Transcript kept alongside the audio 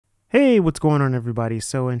Hey, what's going on everybody?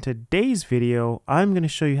 So in today's video, I'm going to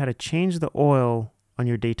show you how to change the oil on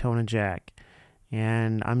your Daytona Jack.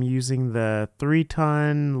 And I'm using the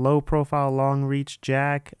 3-ton low profile long reach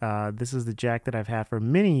jack. This is the jack that I've had for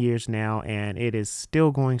many years now and it is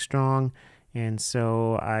still going strong. And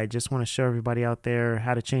so I just want to show everybody out there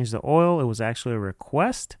how to change the oil. It was actually a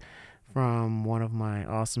request from one of my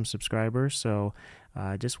awesome subscribers. So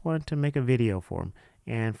I just wanted to make a video for him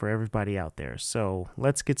and for everybody out there. So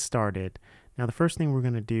let's get started. Now the first thing we're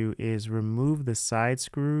going to do is remove the side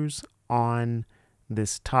screws on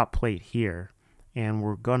this top plate here, and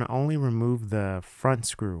we're going to only remove the front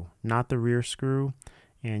screw, not the rear screw.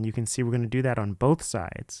 And you can see we're going to do that on both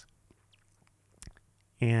sides,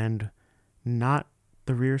 and not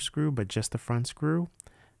the rear screw but just the front screw.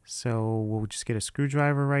 So we'll just get a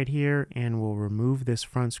screwdriver right here and we'll remove this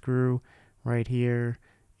front screw right here.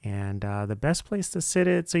 And the best place to sit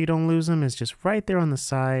it so you don't lose them is just right there on the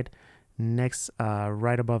side next,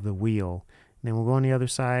 right above the wheel. And then we'll go on the other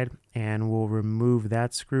side and we'll remove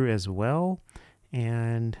that screw as well.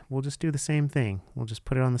 And we'll just do the same thing. We'll just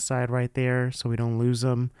put it on the side right there so we don't lose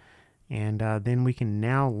them. And then we can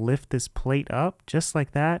now lift this plate up just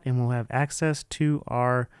like that, and we'll have access to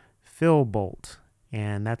our fill bolt.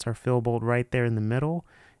 And that's our fill bolt right there in the middle.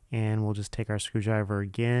 And we'll just take our screwdriver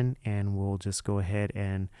again and we'll just go ahead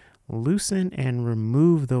and loosen and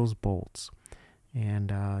remove those bolts.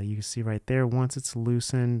 And you can see right there, once it's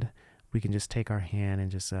loosened, we can just take our hand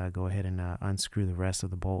and just go ahead and unscrew the rest of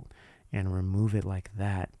the bolt and remove it like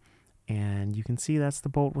that. And you can see that's the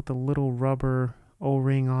bolt with the little rubber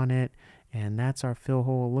O-ring on it, and that's our fill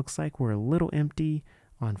hole. It looks like we're a little empty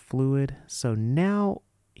on fluid. So now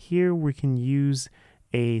here we can use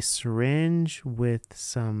a syringe with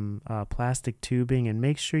some plastic tubing, and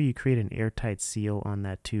make sure you create an airtight seal on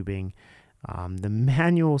that tubing. The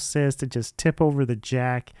manual says to just tip over the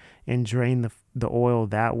jack and drain the oil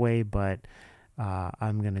that way, but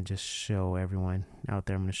I'm gonna just show everyone out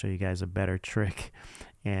there, I'm gonna show you guys a better trick.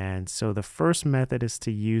 And so the first method is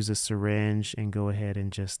to use a syringe and go ahead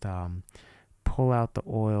and just pull out the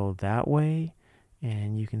oil that way,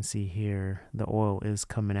 and you can see here the oil is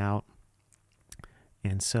coming out.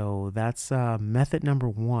 And so that's method number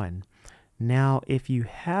one. Now, if you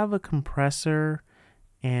have a compressor,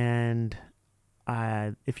 then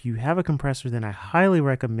I highly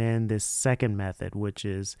recommend this second method, which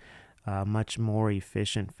is a much more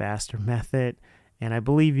efficient, faster method. And I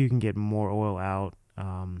believe you can get more oil out,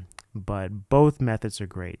 but both methods are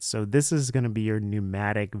great. So this is going to be your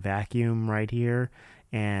pneumatic vacuum right here.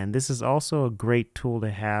 And this is also a great tool to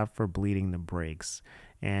have for bleeding the brakes.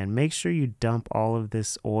 And make sure you dump all of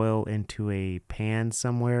this oil into a pan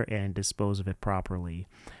somewhere and dispose of it properly.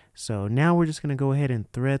 So now we're just going to go ahead and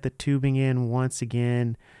thread the tubing in once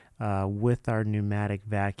again with our pneumatic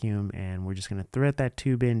vacuum, and we're just going to thread that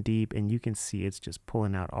tube in deep, and you can see it's just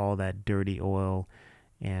pulling out all that dirty oil.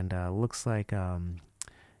 And looks like yeah,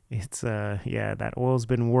 that oil's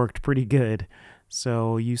been worked pretty good.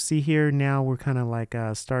 So you see here now we're kind of like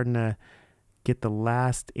starting to get the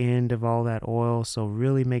last end of all that oil. So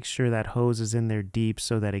really make sure that hose is in there deep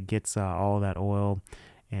so that it gets all that oil,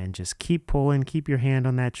 and just keep pulling, keep your hand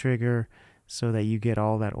on that trigger so that you get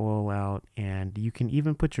all that oil out. And you can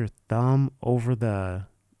even put your thumb over the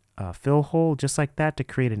fill hole just like that to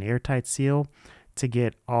create an airtight seal to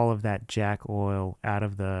get all of that jack oil out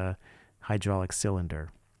of the hydraulic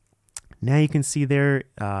cylinder. Now you can see there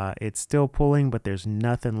it's still pulling, but there's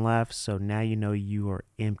nothing left. So now you know you are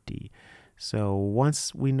empty. So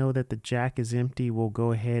once we know that the jack is empty, we'll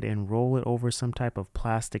go ahead and roll it over some type of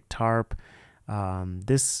plastic tarp.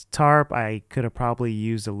 This tarp, I could have probably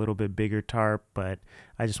used a little bit bigger tarp, but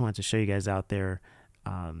I just wanted to show you guys out there,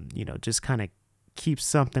 you know, just kind of keep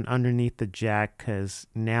something underneath the jack, because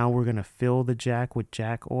now we're going to fill the jack with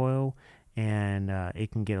jack oil, and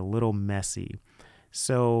it can get a little messy.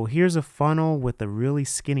 So here's a funnel with a really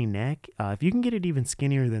skinny neck. If you can get it even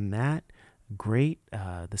skinnier than that, great.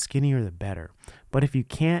 The skinnier the better. But if you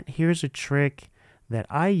can't, here's a trick that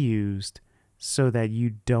I used so that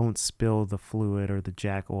you don't spill the fluid or the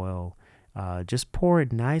jack oil. Just pour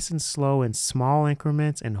it nice and slow in small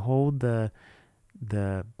increments and hold the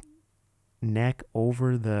neck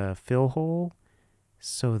over the fill hole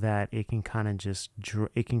so that it can kind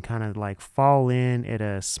of like fall in at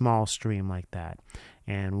a small stream like that.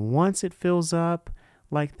 And once it fills up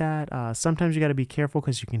like that, sometimes you got to be careful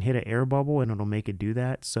because you can hit an air bubble and it'll make it do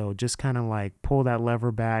that. So just kind of like pull that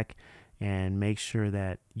lever back and make sure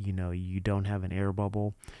that you don't have an air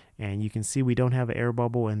bubble. And you can see we don't have an air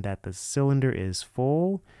bubble and that the cylinder is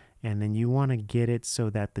full. And then you want to get it so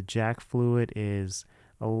that the jack fluid is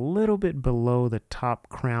a little bit below the top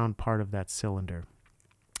crown part of that cylinder.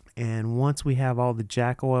 And once we have all the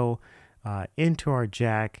jack oil into our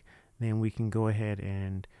jack, then we can go ahead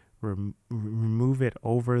and remove it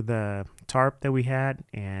over the tarp that we had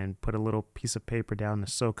and put a little piece of paper down to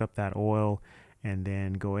soak up that oil, and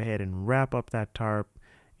then go ahead and wrap up that tarp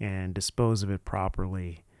and dispose of it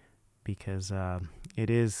properly, because it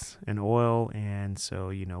is an oil, and so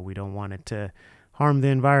we don't want it to harm the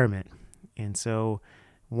environment. And so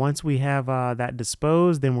once we have that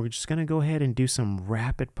disposed, then we're just going to go ahead and do some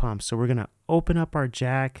rapid pumps. So we're going to open up our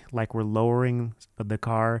jack like we're lowering the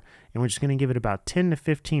car, and we're just going to give it about 10 to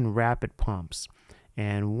 15 rapid pumps.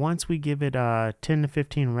 And once we give it 10 to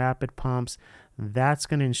 15 rapid pumps, that's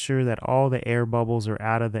going to ensure that all the air bubbles are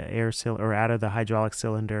out of the out of the hydraulic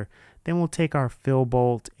cylinder. Then we'll take our fill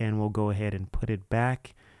bolt and we'll go ahead and put it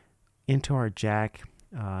back into our jack,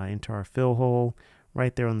 into our fill hole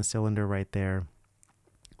right there on the cylinder right there.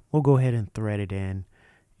 We'll go ahead and thread it in,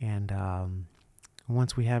 and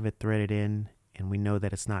once we have it threaded in and we know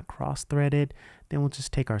that it's not cross-threaded, then we'll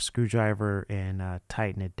just take our screwdriver and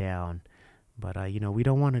tighten it down. But we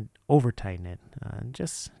don't want to over tighten it,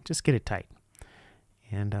 just get it tight.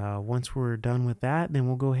 And once we're done with that, then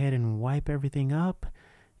we'll go ahead and wipe everything up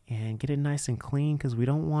and get it nice and clean, because we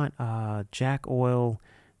don't want jack oil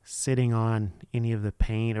sitting on any of the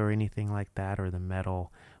paint or anything like that, or the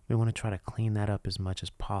metal. We want to try to clean that up as much as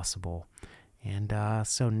possible. And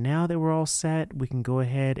so now that we're all set, we can go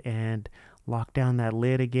ahead and lock down that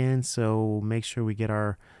lid again. So make sure we get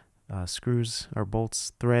our screws, our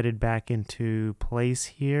bolts threaded back into place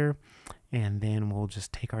here, and then we'll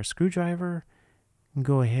just take our screwdriver and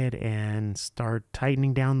go ahead and start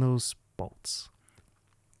tightening down those bolts.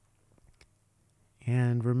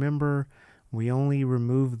 And remember, we only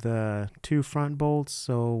removed the 2 front bolts,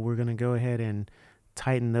 so we're going to go ahead and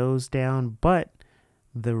tighten those down, but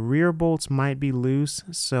the rear bolts might be loose,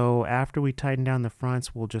 so after we tighten down the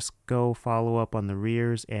fronts, we'll just go follow up on the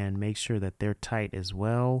rears and make sure that they're tight as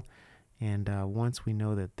well. And once we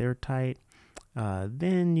know that they're tight,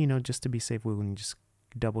 then just to be safe, we can just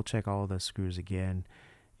double check all of the screws again.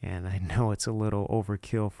 And I know it's a little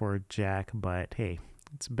overkill for a jack, but hey,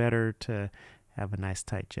 it's better to have a nice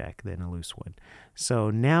tight jack than a loose one. So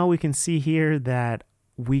now we can see here that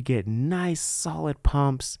we get nice solid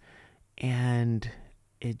pumps, and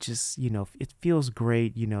it just it feels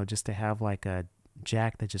great just to have like a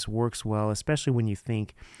jack that just works well, especially when you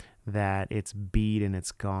think that it's beat and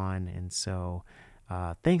it's gone. And so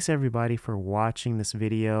thanks everybody for watching this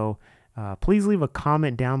video. Please leave a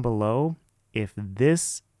comment down below if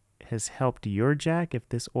this has helped your jack, if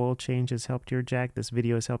this oil change has helped your jack, this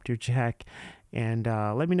video has helped your jack, and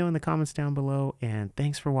let me know in the comments down below. And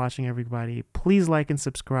thanks for watching everybody. Please like and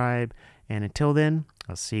subscribe, and until then,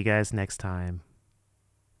 I'll see you guys next time.